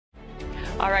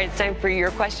All right, it's time for your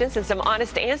questions and some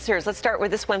honest answers. Let's start with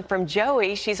this one from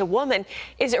Joey. She's a woman.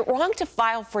 Is it wrong to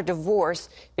file for divorce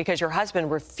because your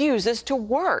husband refuses to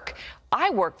work?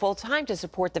 I work full time to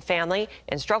support the family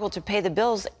and struggle to pay the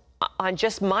bills on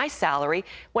just my salary.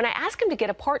 When I ask him to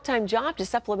get a part-time job to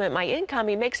supplement my income,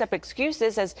 he makes up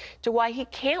excuses as to why he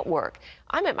can't work.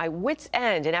 I'm at my wit's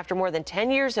end, and after more than 10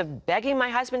 years of begging my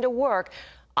husband to work,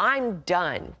 I'm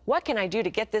done. What can I do to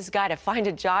get this guy to find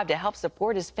a job to help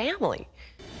support his family?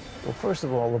 Well, first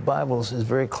of all, the Bible is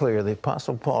very clear. The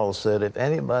Apostle Paul said, if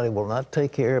anybody will not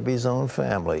take care of his own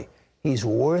family, he's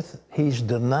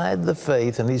denied the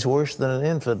faith, and he's worse than an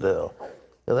infidel.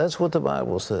 So that's what the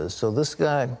Bible says. So this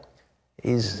guy,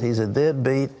 he's a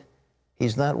deadbeat.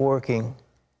 He's not working.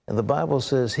 And the Bible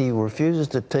says he refuses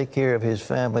to take care of his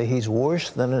family. He's worse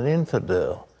than an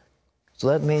infidel. So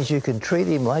that means you can treat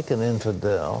him like an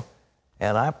infidel.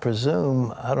 And I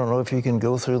presume, I don't know if you can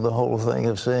go through the whole thing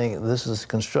of saying this is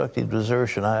constructive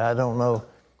desertion. I don't know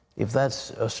if that's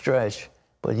a stretch.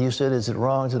 But you said, is it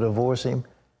wrong to divorce him?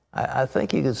 I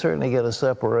think you could certainly get a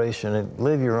separation and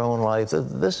live your own life.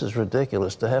 This is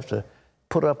ridiculous to have to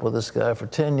put up with this guy for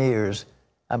 10 years.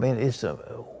 I mean,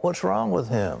 what's wrong with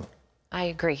him? I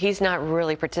agree. He's not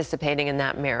really participating in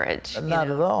that marriage.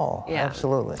 Not at all. Yeah.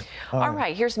 Absolutely. All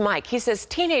right, here's Mike. He says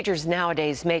teenagers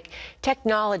nowadays make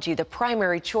technology the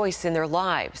primary choice in their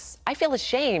lives. I feel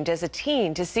ashamed as a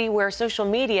teen to see where social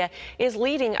media is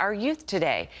leading our youth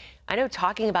today. I know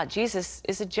talking about Jesus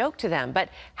is a joke to them, but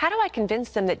how do I convince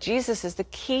them that Jesus is the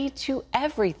key to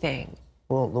everything?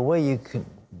 Well, the way you can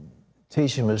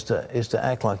teach him is to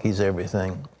act like he's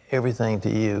everything to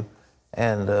you.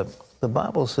 And the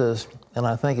Bible says, and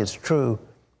I think it's true,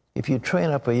 if you train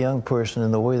up a young person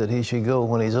in the way that he should go,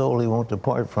 when he's old, he won't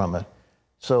depart from it.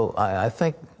 So I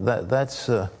think that's,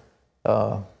 I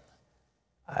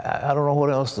don't know what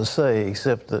else to say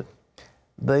except that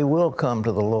they will come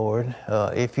to the Lord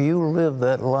if you live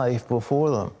that life before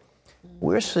them.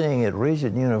 We're seeing at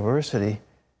Regent University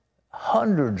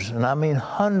hundreds, and I mean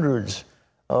hundreds,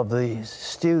 of the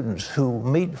students who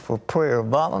meet for prayer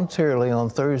voluntarily on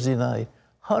Thursday night,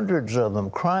 hundreds of them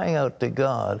crying out to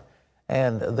God,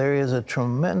 and there is a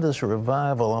tremendous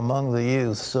revival among the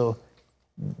youth. So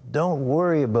don't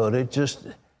worry about it.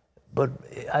 But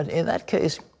in that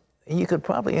case, you could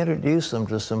probably introduce them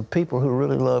to some people who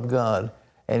really love God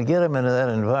and get them into that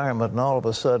environment, and all of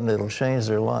a sudden it'll change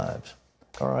their lives.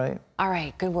 All right? All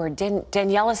right, good word.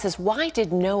 Daniela says, why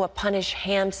did Noah punish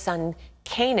Ham's son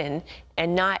Canaan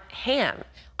and not Ham?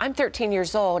 I'm 13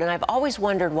 years old, and I've always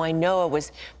wondered why Noah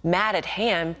was mad at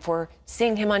Ham for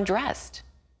seeing him undressed.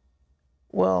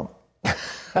 Well, I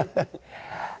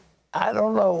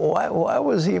don't know. Why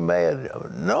was he mad?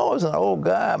 Noah's an old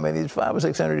guy. I mean, he's 500 or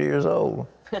 600 years old.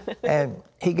 And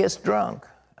he gets drunk.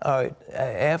 All right,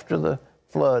 after the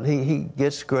flood, he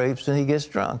gets grapes and he gets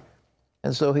drunk.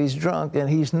 And so he's drunk and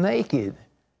he's naked.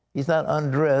 He's not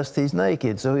undressed, he's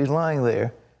naked. So he's lying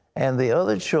there. And the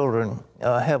other children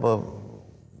have a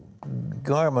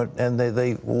garment, and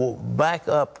they back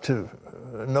up to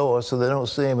Noah so they don't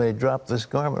see him, and they drop this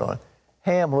garment on.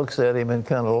 Ham looks at him and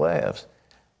kind of laughs.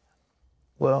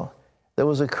 Well, there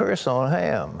was a curse on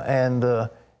Ham, and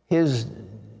his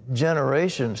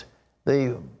generations,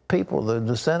 the people, the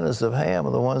descendants of Ham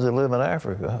are the ones that live in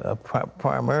Africa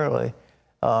primarily,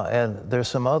 and there's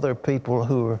some other people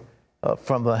who are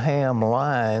from the Ham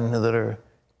line that are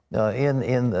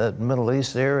in the Middle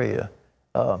East area.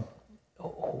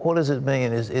 What does it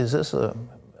mean? Is this an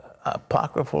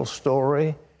apocryphal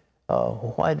story?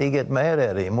 Why did he get mad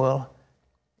at him? Well,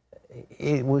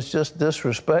 it was just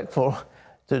disrespectful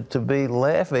to be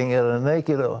laughing at a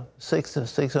naked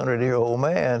 600-year-old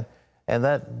man, and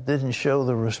that didn't show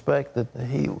the respect that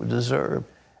he deserved.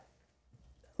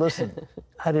 Listen,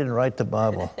 I didn't write the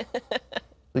Bible.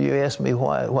 You asked me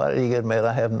why did he get mad?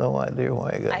 I have no idea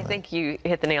why he got mad. I think you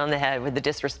hit the nail on the head with the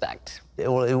disrespect.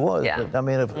 Well, it was. Yeah. But, I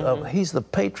mean, he's the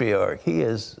patriarch. He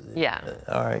is. Yeah.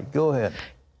 All right, go ahead.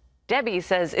 Debbie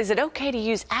says, is it okay to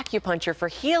use acupuncture for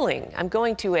healing? I'm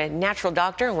going to a natural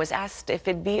doctor and was asked if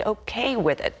it'd be okay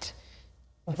with it.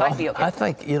 If I'd be okay. I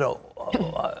think,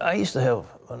 I used to have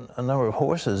a number of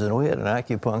horses, and we had an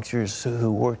acupuncturist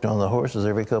who worked on the horses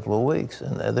every couple of weeks,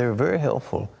 and they're very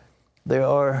helpful. There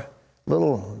are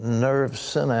little nerve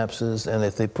synapses, and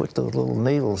if they put the little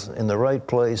needles in the right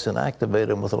place and activate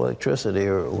them with electricity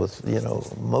or with,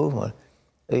 movement,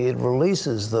 it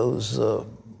releases those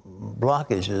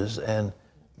blockages and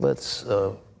lets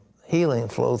healing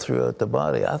flow throughout the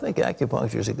body. I think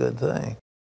acupuncture is a good thing.